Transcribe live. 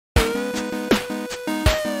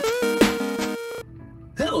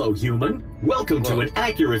Hello, human. Welcome to an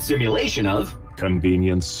accurate simulation of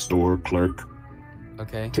convenience store clerk.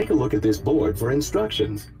 Okay. Take a look at this board for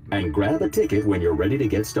instructions and grab a ticket when you're ready to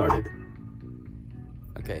get started.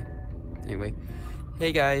 Okay. Anyway.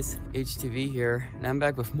 Hey guys, HTV here, and I'm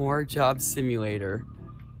back with more Job Simulator.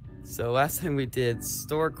 So last time we did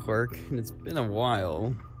store clerk, and it's been a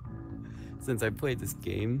while since I played this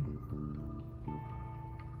game.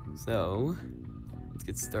 So, let's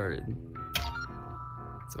get started.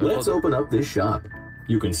 So Let's open up this shop.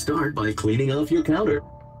 You can start by cleaning off your counter.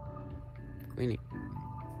 Cleaning.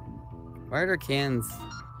 Why are there cans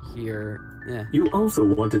here? Yeah. You also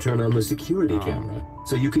want to turn on the security camera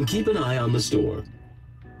so you can keep an eye on the store.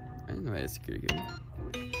 I didn't know I had a security camera.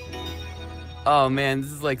 Oh man,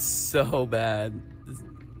 this is like so bad.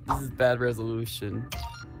 This is bad resolution.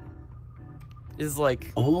 This is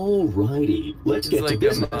like. Alrighty, let's get to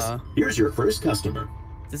business. Here's your first customer.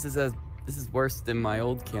 This is worse than my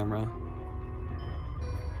old camera.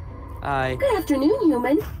 Hi. Good afternoon,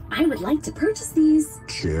 human. I would like to purchase these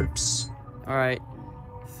Chips. All right.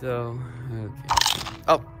 So, okay.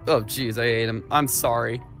 Oh, jeez, I ate them. I'm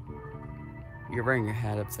sorry. You're wearing your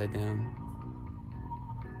hat upside down.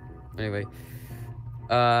 Anyway,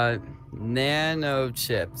 nano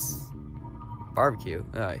chips, barbecue.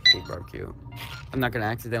 Oh, I hate barbecue. I'm not gonna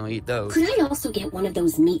accidentally eat those. Could I also get one of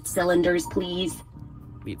those meat cylinders, please?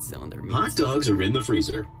 Meat cylinder. Hot dogs are in the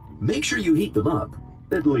freezer. Make sure you heat them up,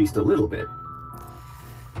 at least a little bit.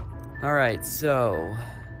 All right, so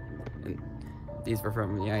and these were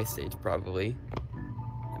from the Ice Age, probably.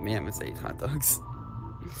 The Mammoth ate hot dogs.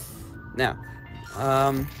 Now,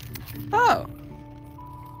 oh,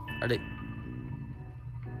 are they?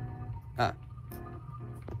 That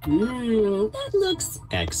looks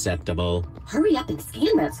Acceptable. Hurry up and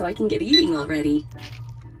scan that so I can get eating already.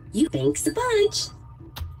 You thanks a bunch.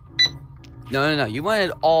 No. You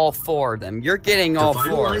wanted all four of them. You're getting all four. To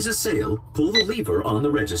finalize a sale, pull the lever on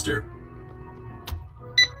the register.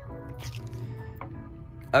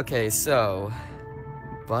 Okay, so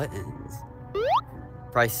buttons.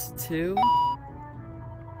 Price 2.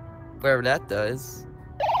 Whatever that does.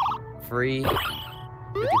 Free.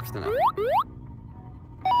 50% off.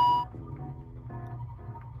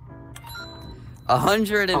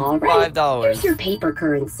 $105. Here's your paper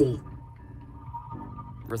currency.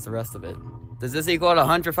 Where's the rest of it? Does this equal to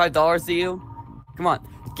 $105 to you? Come on,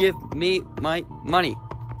 give me my money.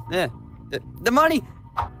 Yeah, the money.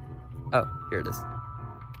 Oh, here it is.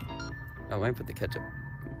 Oh, let me put the ketchup.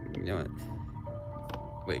 You know what?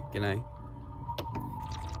 Wait, can I?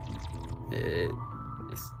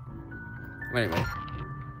 Yes. Anyway.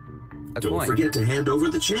 Don't forget to hand over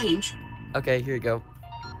the change. Okay, here you go.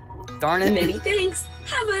 Darn it. Many thanks.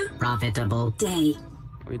 Have a profitable day.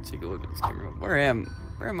 Let me take a look at this camera. Where am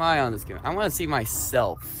I on this camera? I want to see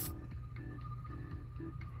myself.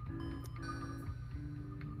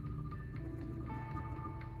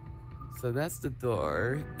 So that's the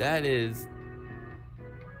door. That is.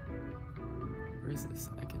 Where is this?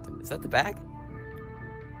 Is that the back?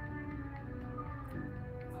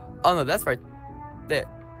 Oh no, that's right there.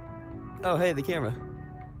 Oh hey, the camera.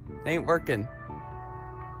 It ain't working.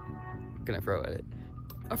 What can I throw at it?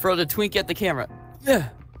 I'll throw the twink at the camera. Yeah.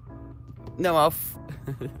 No, I'll.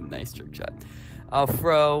 Nice trick shot. I'll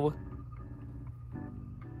throw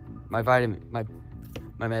my vitamin, my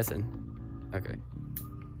medicine. Okay.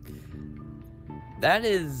 That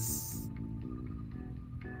is.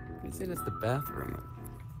 I can say that's the bathroom.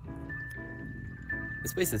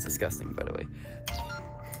 This place is disgusting, by the way.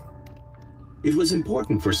 It was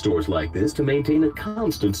important for stores like this to maintain a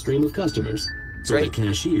constant stream of customers, so the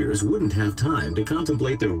cashiers wouldn't have time to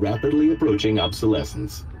contemplate the rapidly approaching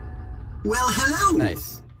obsolescence. Well, hello!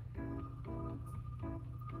 Nice.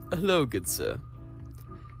 Hello, good sir.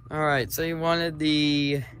 Alright, so you wanted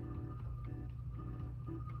the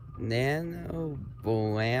Nano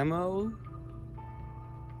Blammo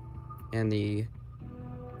and the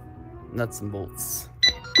nuts and bolts.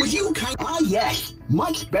 Would you yes,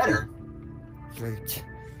 much better. Right.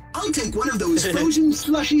 I'll take one of those frozen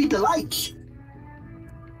slushy delights.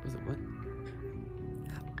 Was it what?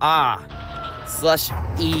 Ah, slush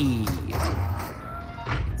E.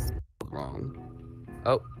 Wrong.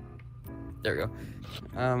 Oh, there we go.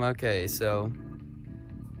 Okay, so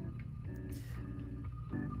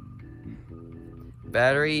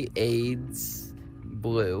battery aids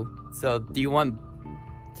blue. So do you want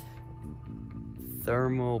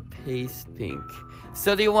thermal paste pink?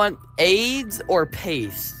 So do you want aids or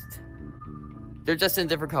paste? They're just in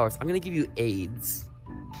different colors. I'm gonna give you aids.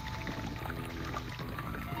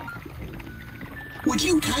 Would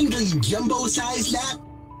you kindly jumbo size that?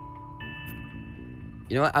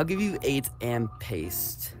 You know what? I'll give you AIDS and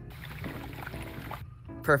paste.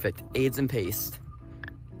 Perfect. AIDS and paste.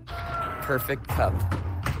 Perfect cup.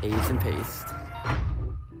 AIDS and paste.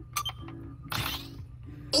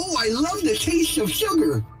 Oh, I love the taste of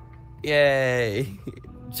sugar. Yay.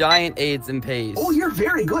 Giant AIDS and paste. Oh, you're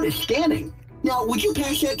very good at scanning. Now, would you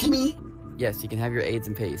pass that to me? Yes, you can have your AIDS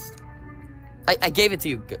and paste. I gave it to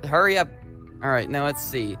you. Hurry up. All right, now let's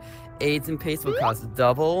see. AIDS and paste will cost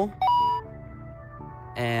double.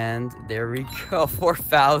 And there we go.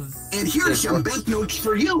 4,000. And here's some banknotes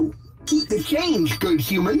for you. Keep the change, good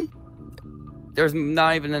human. There's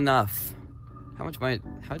not even enough. How much money?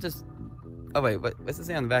 How just? Oh wait, what's it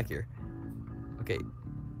say on the back here? Okay.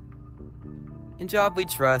 In job we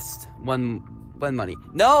trust. One money.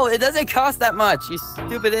 No, it doesn't cost that much. You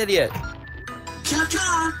stupid idiot.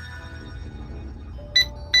 Ta-ta!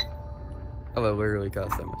 Oh, well, it really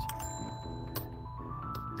costs that much.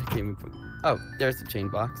 I can't even put... Oh, there's the chain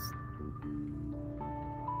box.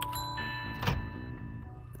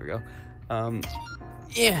 There we go.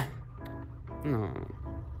 Yeah. No.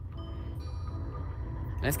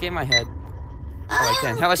 Let's get my head. Oh, I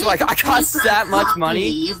can. How much do I cost that much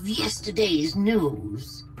money? Of yesterday's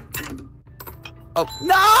news. Oh,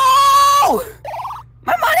 no!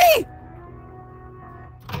 My money!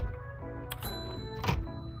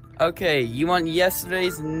 Okay, you want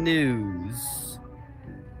yesterday's news.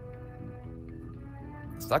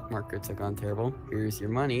 Stock market took on terrible. Here's your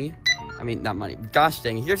money. I mean, not money. Gosh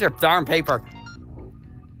dang it. Here's your darn paper.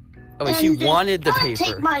 Oh, wait, she wanted the I'll paper.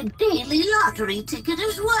 take my daily lottery ticket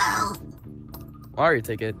as well. Lottery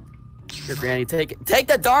ticket. Here, Granny, take it. Take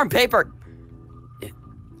the darn paper! Yeah,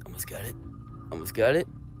 almost got it. Almost got it.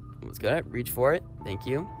 Almost got it. Reach for it. Thank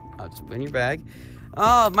you. I'll just put it in your bag.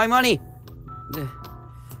 Oh, my money!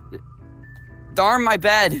 Darn my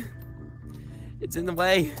bed! It's in the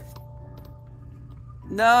way.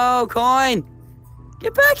 No, coin!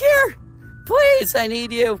 Get back here! Please, I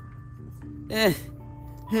need you. I'm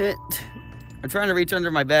trying to reach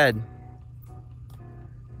under my bed.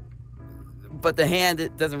 But the hand,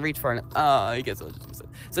 it doesn't reach far enough. Oh, I guess I was just...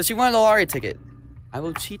 So she wanted a lottery ticket. I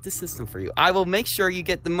will cheat the system for you. I will make sure you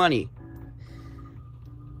get the money.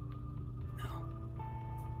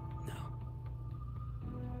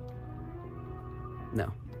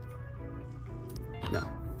 No. No.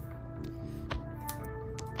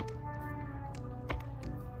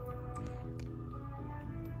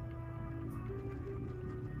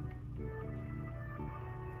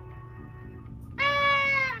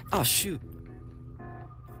 Oh, shoot.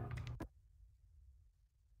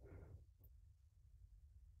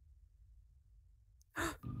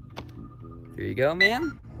 Here you go,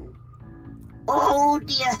 ma'am. Oh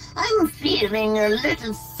dear, I'm feeling a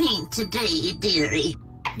little faint today, dearie.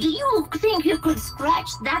 Do you think you could scratch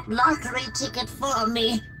that lottery ticket for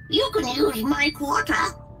me? You can use my quarter.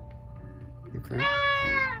 Okay.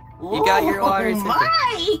 You got your lottery ticket.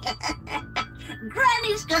 My!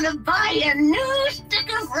 Granny's gonna buy a new stick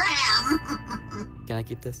of RAM. Can I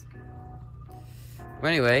keep this?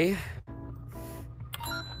 Well, anyway.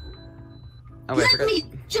 Oh, wait, I Let forgot. me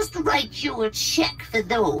just write you a check for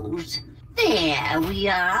those. There we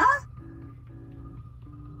are.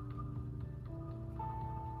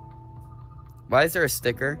 Why is there a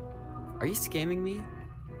sticker? Are you scamming me?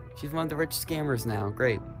 She's one of the rich scammers now.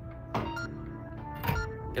 Great.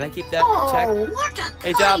 Can I keep that check? Oh, what a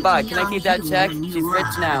Hey, John Bot, kind can I keep young that check? human She's you rich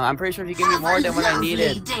are. now. I'm pretty sure if you give me more than what I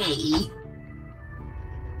needed. Have a lovely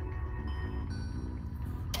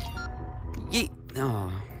day. Yeet.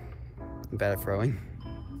 Oh. I'm bad at throwing.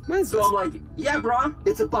 What is So this? I'm like, yeah, bro,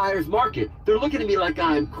 it's a buyer's market. They're looking at me like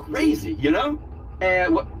I'm crazy, you know?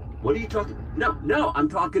 And what are you talking? No, I'm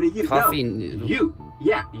talking to you. Coffee No, noodle. you.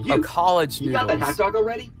 Yeah, you. Oh, college You noodles. got that hot dog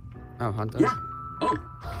already? Oh, hot dog? Yeah. Oh,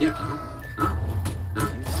 yeah.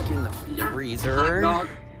 Just get in the Yeah. freezer. Hot dog?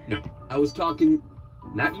 No, I was talking,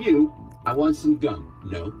 not you. I want some gum.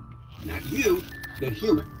 No, not you, the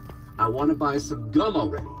human. I want to buy some gum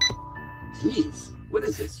already. Jeez, what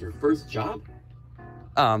is this, your first job?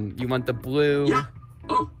 You want the blue Yeah.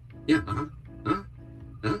 Oh, yeah,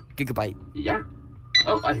 gigabyte? yeah.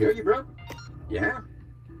 Oh, I hear you, bro. Yeah.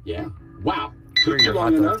 Wow. Where Took you your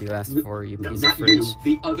hot long dog enough? do you ask for, you No, piece of not fridge? you,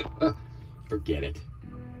 the other. Forget it.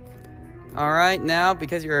 Alright, now,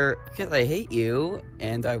 because I hate you,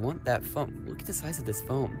 and I want that phone. Look at the size of this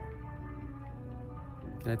phone.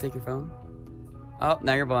 Can I take your phone? Oh,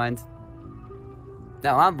 now you're blind.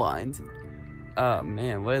 Now I'm blind. Oh,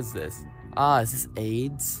 man, what is this? Ah, is this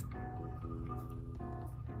AIDS?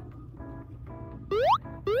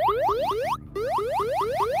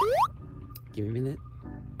 Give me a minute.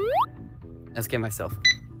 Let's get myself.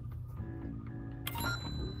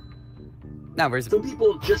 Now where's Some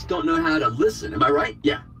people just don't know how to listen. Am I right?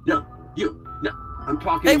 Yeah. No. You. No. I'm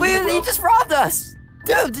talking Hey, to wait, you, bro. he just robbed us!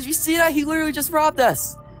 Dude, did you see that? He literally just robbed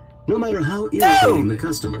us! No matter how irritating the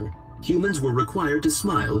customer, humans were required to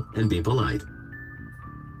smile and be polite.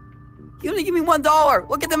 You only give me $1.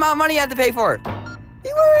 Look at the amount of money I had to pay for it. He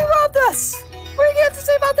literally robbed us! What do you have to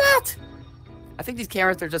say about that? I think these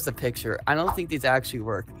cameras are just a picture. I don't think these actually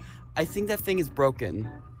work. I think that thing is broken.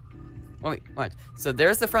 Oh, wait, what? So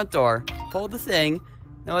there's the front door. Pull the thing.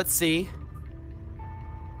 Now let's see.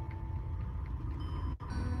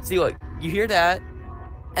 See, look. You hear that?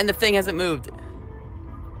 And the thing hasn't moved.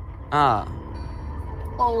 Ah.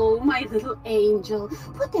 Oh, my little angel.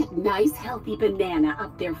 Put that nice, healthy banana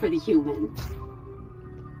up there for the human.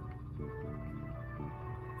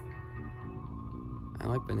 I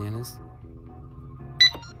like bananas.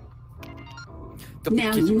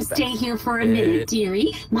 Now you stay here for a minute,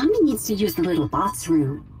 dearie. Mommy needs to use the little boss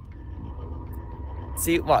room.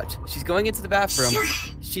 See, watch. She's going into the bathroom.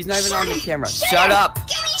 She's not even on the camera. Shut up!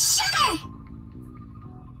 Give me sugar!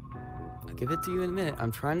 I'll give it to you in a minute.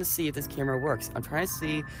 I'm trying to see if this camera works. I'm trying to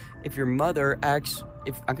see if your mother actually...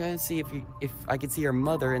 I'm trying to see if I can see your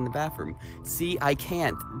mother in the bathroom. See, I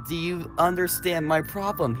can't. Do you understand my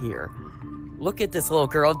problem here? Look at this little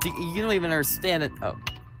girl. You don't even understand it. Oh.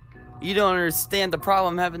 You don't understand the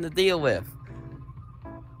problem I'm having to deal with.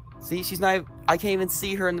 See, she's not... I can't even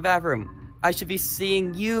see her in the bathroom. I should be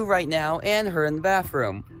seeing you right now and her in the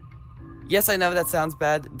bathroom. Yes, I know that sounds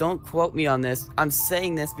bad. Don't quote me on this. I'm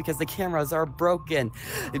saying this because the cameras are broken.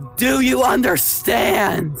 Do you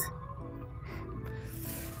understand?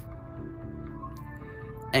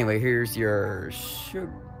 Anyway, here's your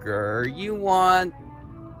sugar. You want...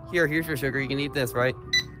 Here's your sugar. You can eat this, right?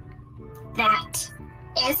 That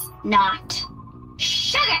is not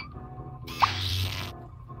sugar.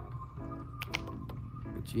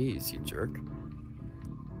 Jeez, you jerk.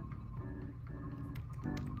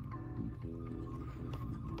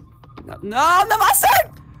 No, the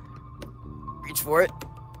mustard! Reach for it.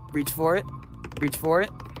 Reach for it. Reach for it.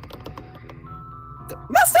 The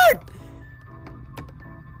mustard!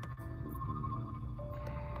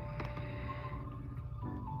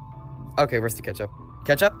 Okay, where's the ketchup?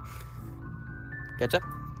 Ketchup? Ketchup?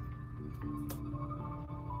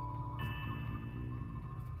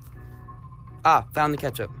 Ah, found the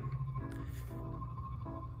ketchup.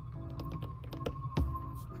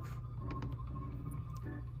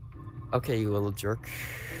 Okay, you little jerk.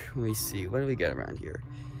 Let me see. What do we got around here?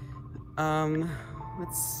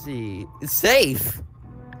 Let's see. It's safe!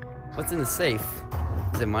 What's in the safe?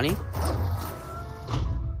 Is it money?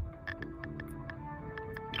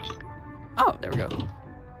 Oh, there we go.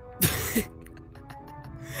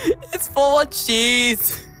 It's full of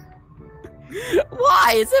cheese!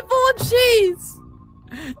 Why is it full of cheese?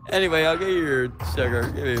 Anyway, I'll get you your sugar.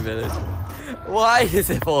 Give me a minute. Why is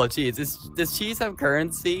it full of cheese? Does cheese have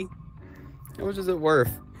currency? How much is it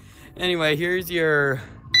worth? Anyway, here's your...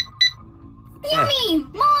 Yummy!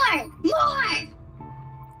 More!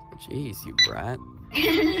 Jeez, you brat.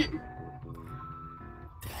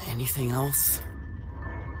 Anything else?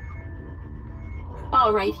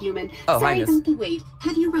 All right, human. Oh, Sorry Highness. about the wait.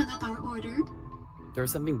 Have you rung up our order? There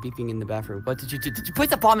was something beeping in the bathroom. What did you do? Did you put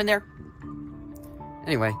the bomb in there?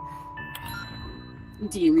 Anyway.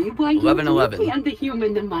 Dearie, why 11-11. you hand the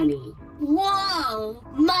human the money? Whoa!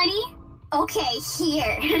 Money? Okay,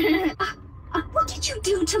 here. What did you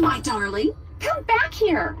do to my darling? Come back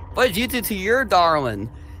here. What did you do to your darling?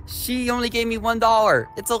 She only gave me $1.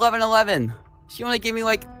 It's 11-11. She only gave me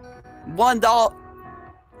like $1.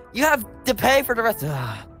 You have to pay for the rest.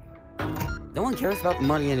 No one cares about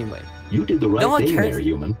money anyway. You did the right No one thing cares. there,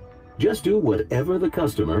 human. Just do whatever the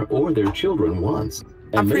customer or their children wants.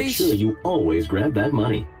 I'm And pretty make sure su- you always grab that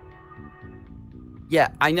money. Yeah,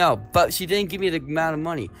 I know, but she didn't give me the amount of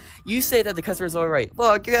money. You say that the customer's all right.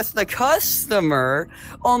 Well, I guess the customer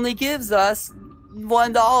only gives us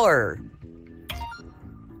 $1.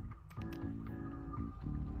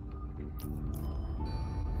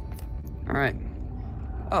 All right.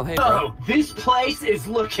 Oh, hey, bro. Oh, this place is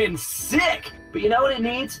looking sick! But you know what it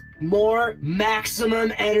needs? More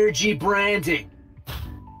maximum energy branding.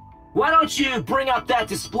 Why don't you bring up that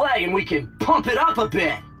display and we can pump it up a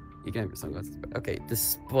bit? You can have your sunglasses. Okay,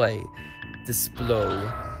 display. Display.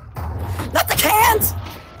 Not the cans!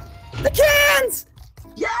 The cans!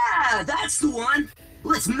 Yeah, that's the one.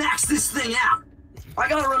 Let's max this thing out. I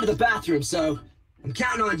gotta run to the bathroom, so I'm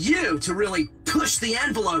counting on you to really push the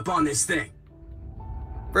envelope on this thing.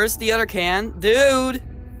 Where's the other can? Dude!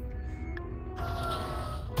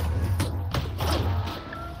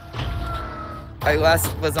 I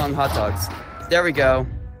last was on hot dogs. There we go.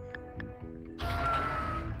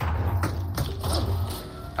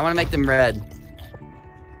 I want to make them red.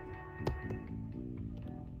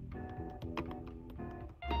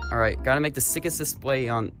 Alright, gotta make the sickest display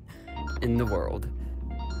in the world.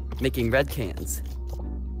 Making red cans.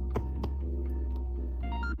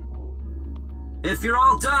 If you're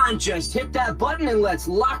all done, just hit that button and let's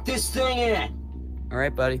lock this thing in.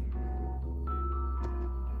 Alright, buddy.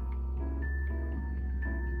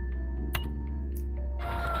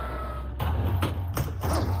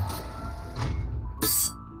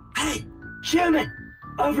 Hey, human!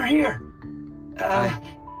 Over here! I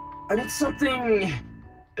need something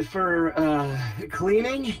for,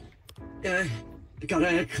 cleaning.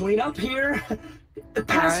 Gotta clean up here.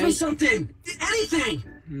 Pass me something! Anything!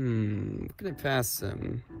 I'm gonna pass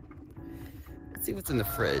him. Let's see what's in the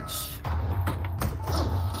fridge.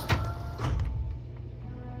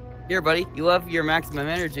 Here, buddy. You love your maximum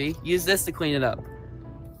energy. Use this to clean it up.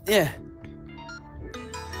 Yeah.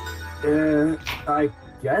 I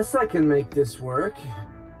guess I can make this work.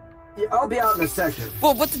 Yeah, I'll be out in a second.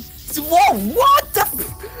 Whoa, what the? Whoa, what the?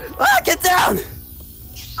 Ah, get down!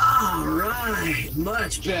 Alright,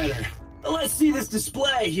 much better. Let's see this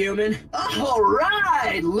display, human.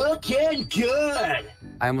 Alright, looking good.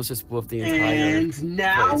 I almost just blew up the entire And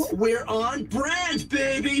now place. we're on brand,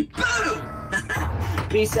 baby. Boom!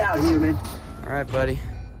 Peace out, human. Alright, buddy.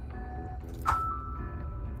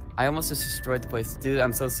 I almost just destroyed the place. Dude,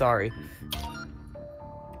 I'm so sorry.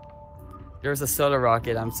 There's a soda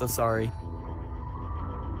rocket. I'm so sorry.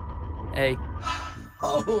 Hey.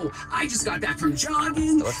 Oh, I just got back from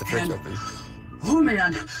jogging. I left the fridge open. Oh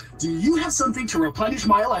man, do you have something to replenish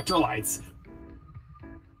my electrolytes?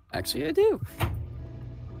 Actually, I do.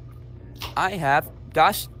 I have.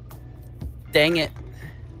 Gosh. Dang it.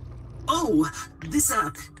 Oh, this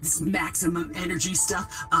maximum energy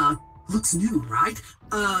stuff, looks new, right?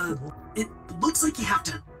 It looks like you have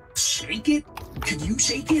to shake it. Could you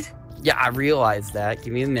shake it? Yeah, I realized that.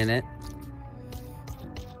 Give me a minute.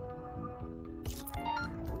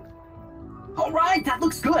 All right, that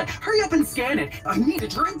looks good. Hurry up and scan it. I need a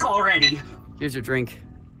drink already. Here's your drink.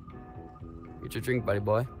 Here's your drink, buddy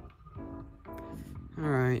boy.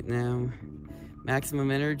 Alright, now.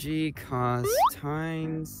 Maximum energy, cost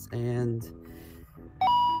times, and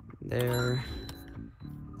there.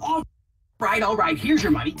 All right. Here's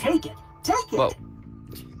your money. Take it. Take it. Whoa.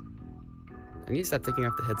 I need to stop taking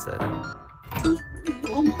off the headset.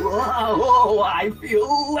 Oh, I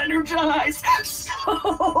feel energized.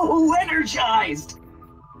 So energized.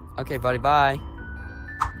 Okay, buddy, bye.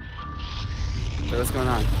 So what's going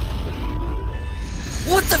on?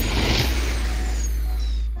 What the?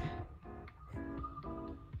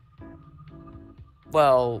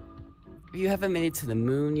 Well, you haven't made it to the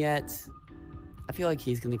moon yet. I feel like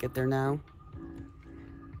he's gonna get there now.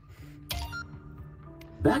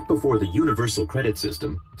 Back before the universal credit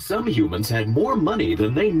system, some humans had more money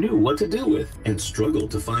than they knew what to do with and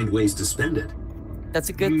struggled to find ways to spend it. That's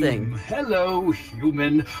a good thing. Hello,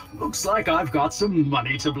 human. Looks like I've got some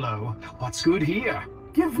money to blow. What's good here?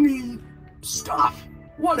 Give me stuff.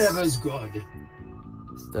 Whatever's good.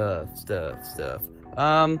 Stuff.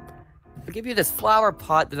 I'll give you this flower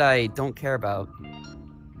pot that I don't care about.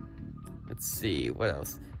 Let's see, what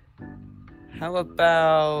else? How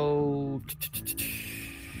about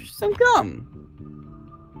some gum?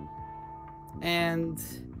 And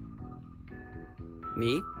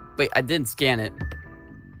me? Wait, I didn't scan it.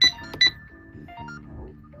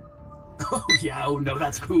 Oh yeah. Oh no,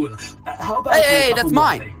 that's cool. How about Hey, that's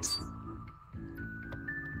mine. Things?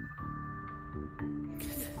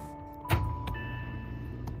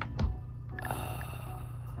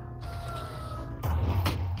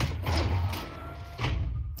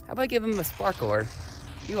 How about I give him a sparkler?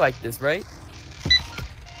 You like this, right?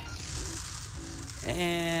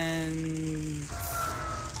 And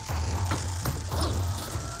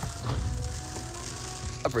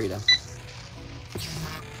a burrito.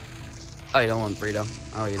 Oh, you don't want burrito.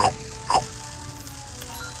 I'll eat it.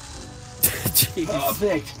 Jeez.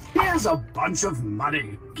 Perfect. Here's a bunch of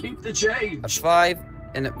money. Keep the A change. 5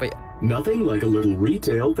 and a wait. Nothing like a little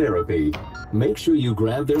retail therapy. Make sure you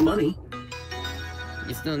grab their money.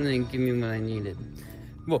 You still didn't give me what I needed.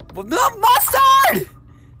 Whoa, no, mustard!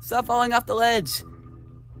 Stop falling off the ledge.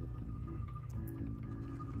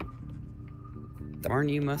 Darn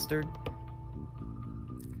you, mustard.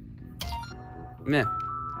 Meh.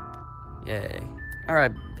 Yay.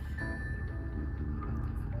 Alright.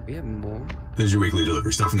 We have more. There's your weekly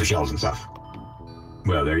delivery stuff from the shelves and stuff.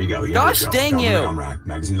 Well, there you go. Gosh dang you! On the rack.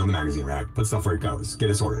 Magazines on the magazine rack. Put stuff where it goes. Get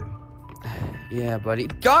it sorted. Yeah, buddy.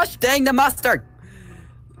 Gosh dang the mustard!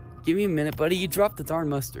 Give me a minute, buddy. You dropped the darn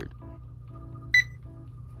mustard.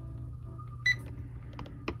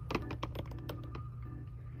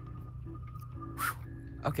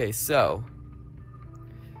 Okay, so.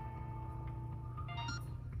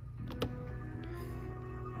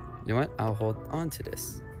 You know what? I'll hold on to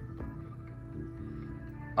this.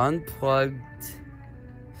 Unplugged.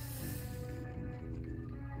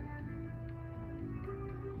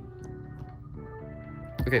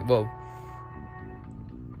 Okay, whoa.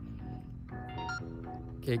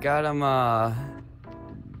 Okay, got him, a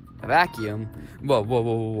vacuum. Whoa, whoa,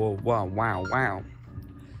 whoa, whoa, whoa, wow, wow.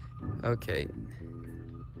 Okay.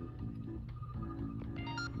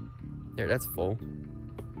 There, that's full.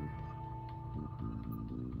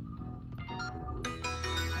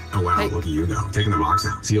 Oh wow, Hey. look at you go. Taking the box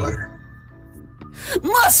out. See you later.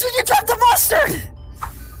 Mustard, you dropped the mustard!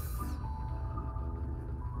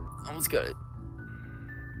 Almost got it.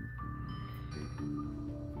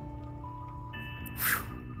 Whew.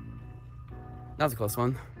 That was a close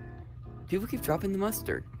one. People keep dropping the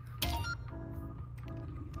mustard.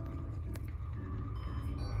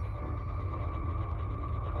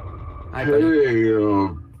 Hi, buddy. Hey,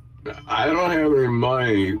 I don't have any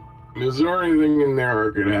money. Is there anything in there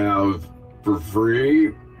I could have for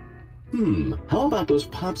free? How about those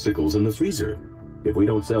popsicles in the freezer? If we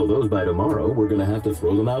don't sell those by tomorrow, we're gonna have to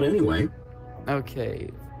throw them out anyway. Okay.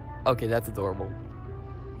 Okay, that's adorable.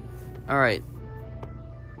 Alright.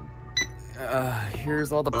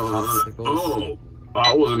 Here's all the popsicles. Oh,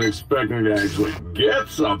 I wasn't expecting to actually get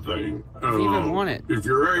something. If you even want it. If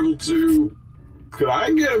you're able to, could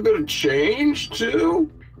I get a bit of change too?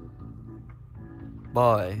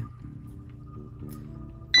 Boy.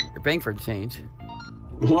 You're paying for change.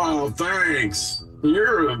 Wow, thanks.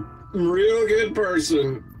 You're a real good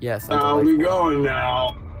person. Yes, I'll be going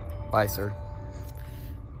now. Bye, sir.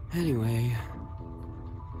 Anyway.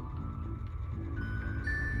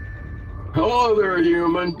 Hello there,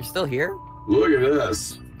 human. You're still here? Look at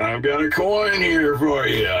this. I've got a coin here for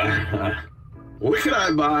you. What could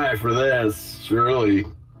I buy for this? Surely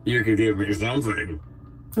you could give me something.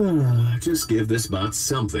 Just give this bot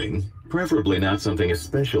something. Preferably not something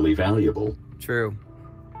especially valuable. True.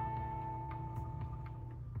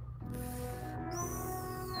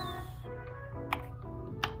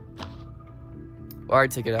 Our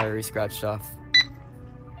ticket I already scratched off.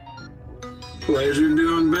 Pleasure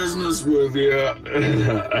doing business with you.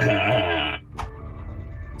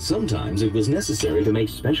 Sometimes it was necessary to make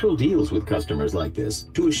special deals with customers like this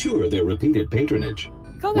to assure their repeated patronage.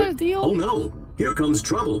 Call that a deal? Oh no, here comes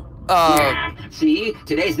trouble. Yeah, see?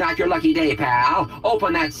 Today's not your lucky day, pal.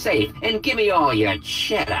 Open that safe and give me all your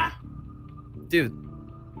cheddar. Dude,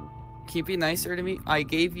 can you be nicer to me? I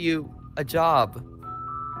gave you a job.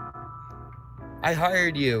 I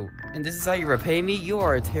hired you, and this is how you repay me? You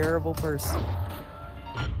are a terrible person.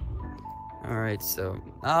 Alright, so...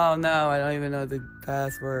 Oh no, I don't even know the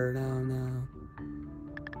password. Oh no.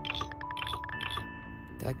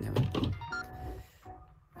 Dagnabbit.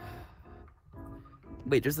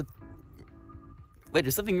 Wait,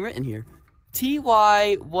 there's something written here.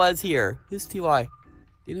 TY was here. Who's TY? Do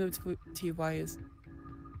you know who TY is?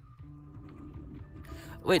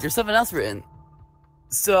 Wait, there's something else written.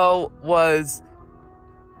 So was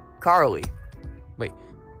Carly. Wait.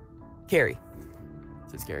 Carrie.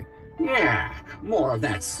 It says Carrie. Yeah, more of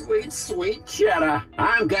that sweet, sweet cheddar.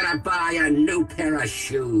 I'm gonna buy a new pair of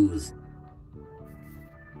shoes.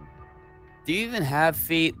 Do you even have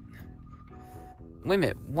feet? Wait a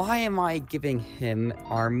minute, why am I giving him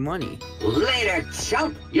our money? Later,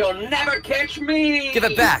 chump! You'll never catch me! Give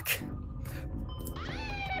it back!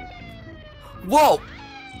 Whoa!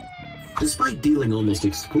 Despite dealing almost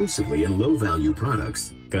exclusively in low-value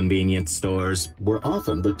products, convenience stores were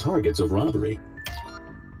often the targets of robbery.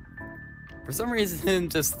 For some reason,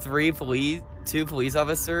 just two police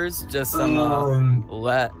officers just ran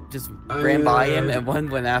by him and one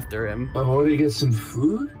went after him. I want to get some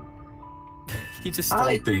food? He just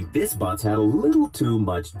I think this bot's had a little too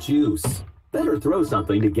much juice. Better throw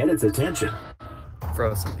something to get its attention.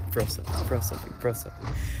 Throw something, throw something, throw something, throw something.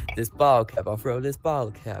 This ball cap, I'll throw this ball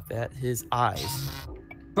cap at his eyes.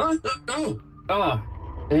 Huh? Oh.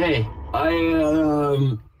 Hey,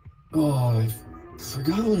 I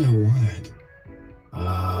forgot what I wanted.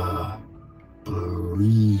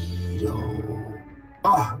 Burrito.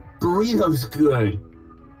 Ah, burrito's good.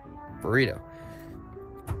 Burrito.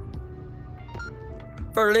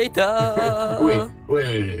 Burrito. Wait.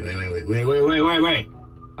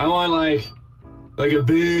 I want like a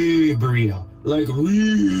big burrito. Like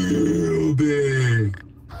real big.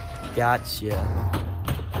 Gotcha.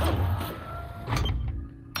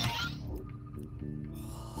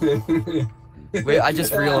 Wait, I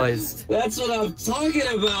just realized. That's what I'm talking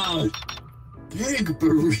about. Big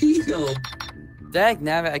burrito.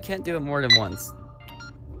 Dagnabbit, I can't do it more than once.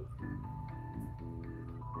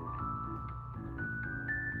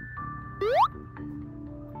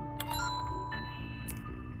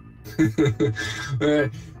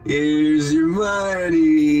 Here's your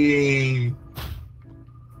money.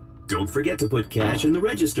 Don't forget to put cash in the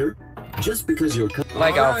register. Just because you're...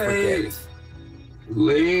 Like I'll Alright. forget.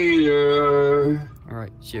 Later.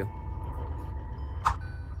 Alright, shoo.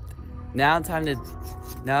 Now time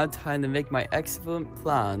to make my excellent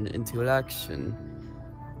plan into action.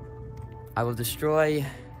 I will destroy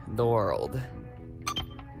the world.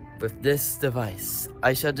 With this device,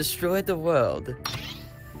 I shall destroy the world.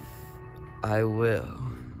 I will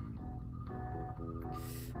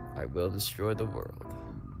destroy the world.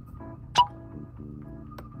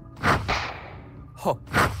 Oh.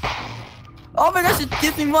 Oh my gosh, it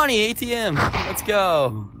gives me money, ATM. Let's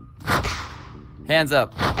go. Hands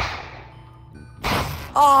up.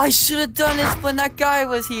 Oh, I should have done this when that guy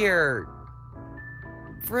was here.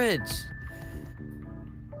 Fridge.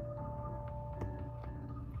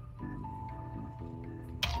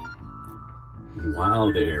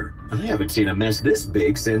 Wow there. I haven't seen a mess this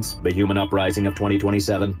big since the human uprising of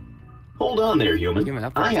 2027. Hold on there, human. Human I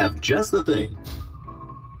uprising? have just the thing.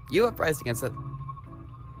 You uprising against it.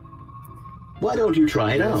 Why don't you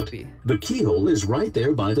try it out? USB. The keyhole is right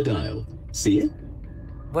there by the dial. See it?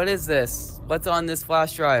 What is this? What's on this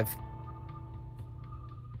flash drive?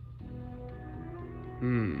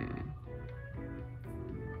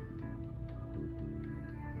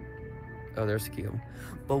 Oh, there's the keyhole.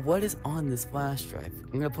 But what is on this flash drive?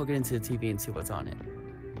 I'm gonna plug it into the TV and see what's on it.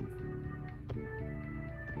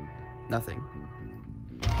 Nothing.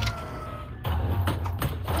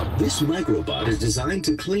 This microbot is designed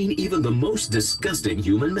to clean even the most disgusting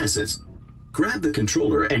human messes. Grab the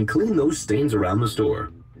controller and clean those stains around the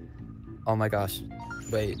store. Oh my gosh.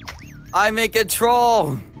 Wait. I'm a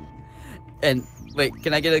control! And wait,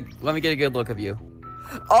 can I get a let me get a good look of you.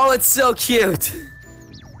 Oh, it's so cute!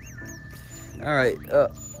 Alright, oh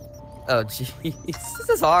jeez. This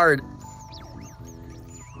is hard.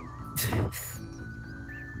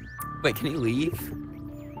 Wait, can he leave?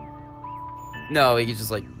 No, he can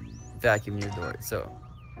just like vacuum your door, so.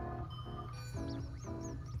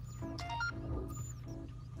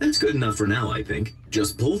 That's good enough for now, I think.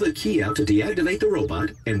 Just pull the key out to deactivate the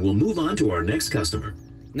robot, and we'll move on to our next customer.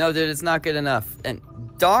 No, dude, it's not good enough. And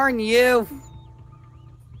darn you!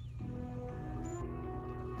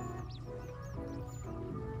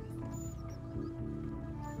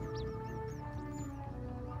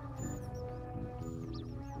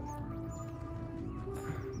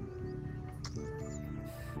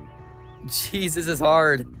 Jeez, this is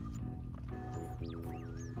hard.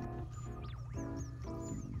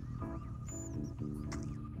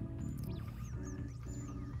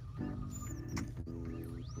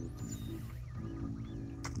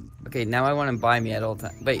 Okay, now I want him by me at all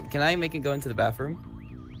times. Wait, can I make him go into the bathroom?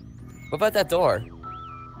 What about that door?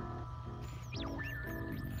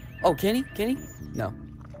 Oh, can he? Can he? No.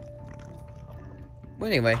 Well,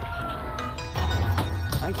 anyway.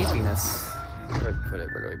 I'm keeping this. Where do I put it?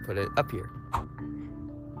 Where do I put it? Up here.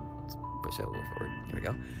 Let's push it a little forward. Here we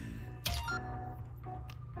go.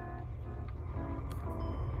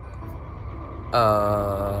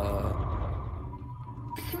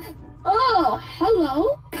 Oh,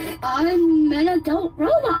 hello. I'm an adult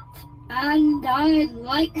robot, and I'd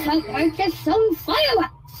like to purchase some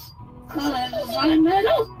fireworks, 'cause I'm an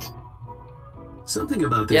adult. Something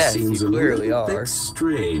about this Yes, seems you a clearly little are. bit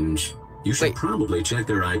strange. You should Wait. probably check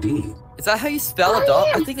their ID. Is that how you spell adult?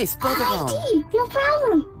 I think they spelled it wrong. ID, no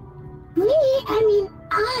problem.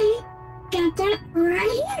 I got that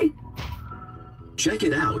right here. Check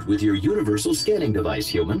it out with your universal scanning device,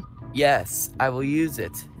 human. Yes, I will use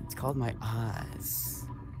it. It's called my eyes.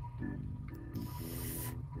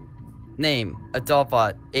 Name,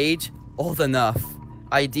 adultbot. Age, old enough.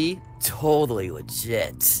 ID, totally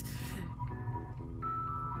legit.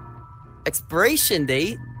 Expiration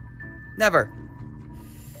date, never.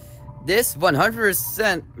 This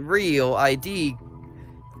 100% real ID,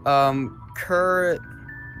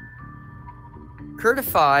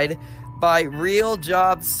 certified by Real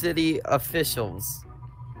Job City officials.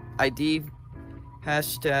 ID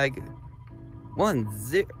hashtag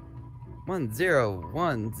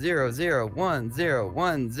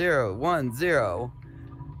 101010101010.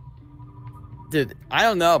 Dude, I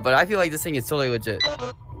don't know, but I feel like this thing is totally legit.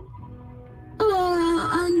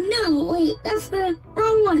 No, wait, that's the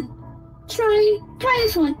wrong one. Try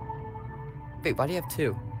this one. Wait, why do you have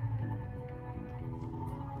two?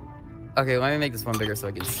 Okay, let me make this one bigger so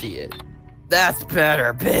I can see it. That's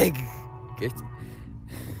better, big. Good.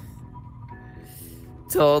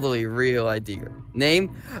 Totally real ID.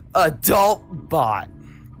 Name, adult bot.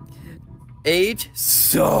 Age,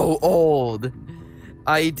 so old.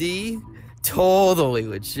 ID, Totally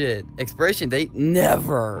legit. Expiration date?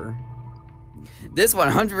 Never. This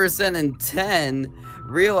 100% in 10.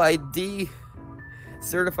 Real ID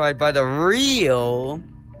certified by the real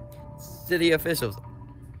city officials.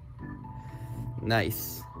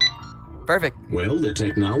 Nice. Perfect. Well, the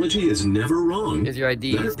technology is never wrong. Here's your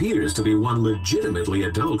ID. That appears to be one legitimately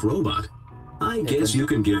adult robot. I guess you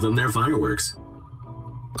can give them their fireworks.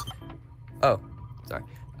 Oh, sorry.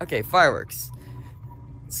 Okay, fireworks.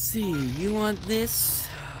 Let's see, you want this?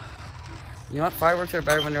 You know what? Fireworks are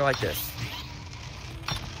better when they're like this.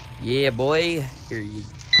 Yeah, boy. Here you.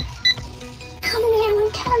 Come here,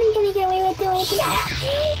 I'm totally gonna get away with doing it.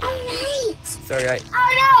 Alright. Sorry, Oh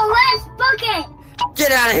no, let's book it!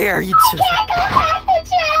 Get out of here, you I can't go back to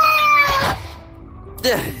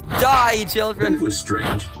jail! Die, children! That was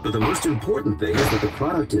strange, but the most important thing is that the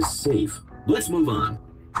product is safe. Let's move on.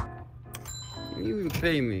 You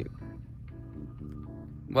pay me.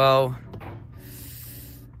 Well,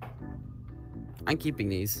 I'm keeping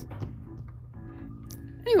these.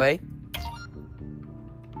 Anyway.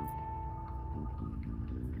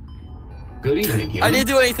 Good evening, human. I didn't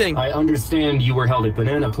do anything. I understand you were held at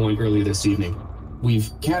Banana Point early this evening. We've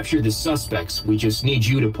captured the suspects. We just need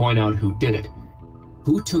you to point out who did it.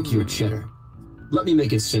 Who took your cheddar? Let me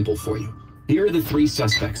make it simple for you. Here are the 3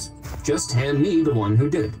 suspects. Just hand me the one who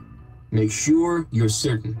did it. Make sure you're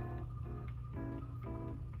certain.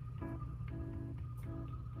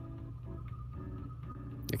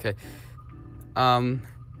 Okay.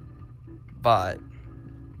 But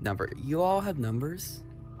number. You all have numbers?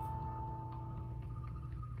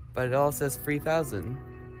 But it all says 3,000.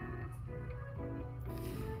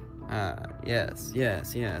 Yes.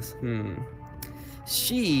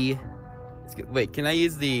 She. Wait, can I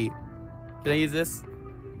use the. Can I use this?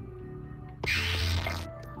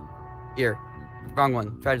 Here. Wrong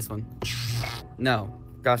one. Try this one. No.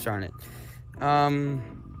 Gosh darn it.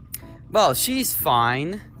 Well, she's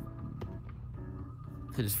fine.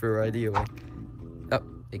 I just threw her ID away. Oh,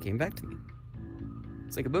 it came back to me.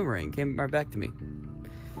 It's like a boomerang. It came right back to me.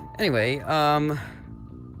 Anyway,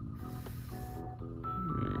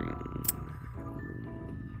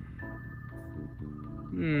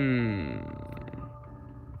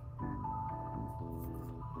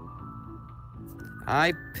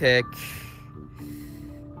 I pick...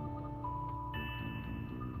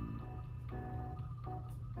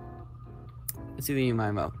 Let's do Eeny,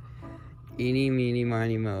 Miny, Mo. Eeny, Meeny,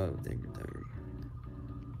 Miny, Mo.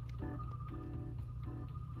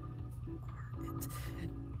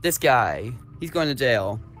 This guy, he's going to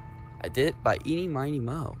jail. I did it by Eeny, Miny,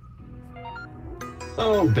 Mo.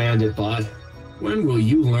 Oh, Bandit Bot. When will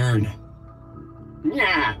you learn?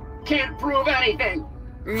 Nah, can't prove anything.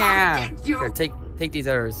 Nah. Here, take these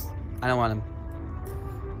errors. I don't want them.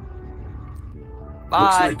 Bye.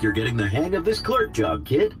 Looks like you're getting the hang of this clerk job,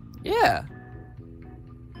 kid. Yeah.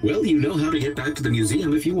 Well, you know how to get back to the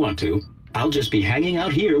museum if you want to. I'll just be hanging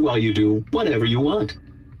out here while you do whatever you want.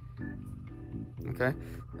 Okay.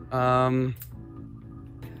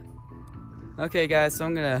 Okay, guys, so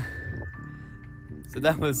I'm gonna... So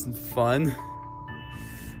that was fun.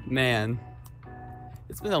 Man.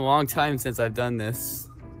 It's been a long time since I've done this.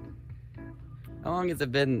 How long has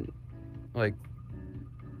it been? Like...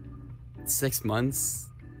 6 months?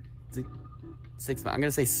 6 months? I'm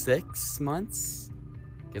gonna say 6 months?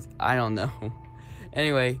 Because I don't know.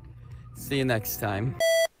 Anyway, see you next time.